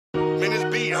Man,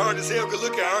 this beat hard as hell. Good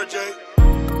look at RJ.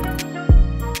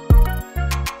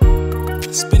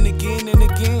 Spin again and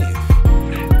again.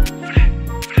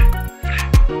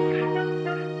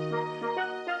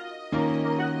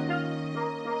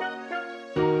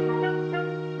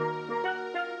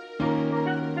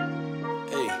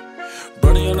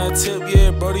 Brody on that tip,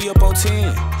 yeah, Brody up on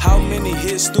 10. How many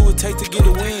hits do it take to get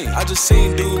a win? I just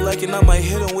seen dude like it, I might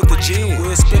hit him with the gin.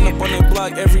 We'll spin up on that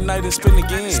block every night and spin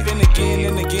again. Spin again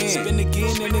and again, spin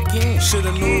again and again.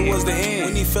 Shoulda knew it was the end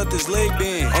when he felt his leg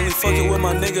bend. Only fucking with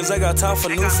my niggas, I got time for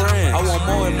new friends. I want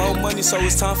more and more money, so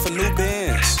it's time for new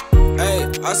Bandz. Hey,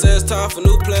 I said it's time for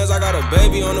new plans. I got a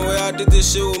baby on the way, I did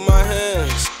this shit with my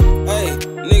hands. Hey,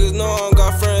 niggas know I don't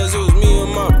got friends, it was me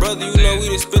and my brother. You know we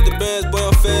done spit the bands, boy,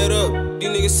 I'm fed up. These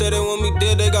niggas say that when we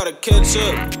dead, they gotta catch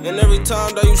up. And every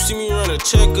time that you see me run a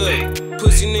checkup,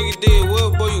 pussy nigga did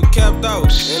what, boy, you capped out.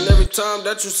 And every time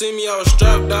that you see me, I was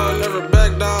strapped down, never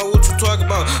back down. What you talk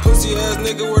about? Pussy ass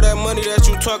nigga, where that money that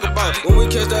you talk about? When we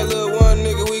catch that little one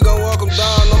nigga, we gon' walk him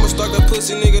down. I'ma start that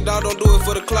pussy nigga down, don't do it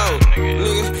for the clout.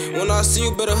 Nigga, when I see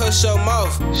you, better hush your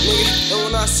mouth. Nigga, and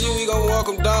when I see you, we gon' walk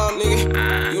him down,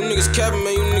 nigga. You niggas capping,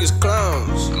 man, you niggas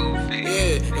clowns.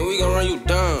 Yeah, and we gon' run you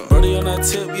down. Brody on that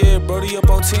tip, yeah, Brody up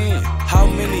on 10. How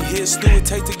many hits do it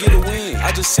take to get a win?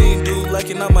 I just seen dude like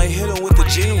it, I might hit him with the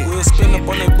gin. We'll spin up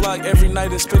on that block every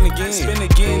night and spin again. Spin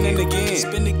again and again,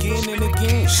 spin again and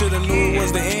again. Shoulda knew it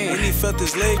was the end when he felt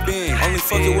his leg bend. Only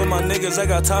fucking with my niggas, I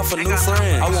got time for new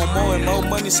friends. I want more and more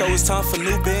money, so it's time for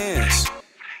new Bandz.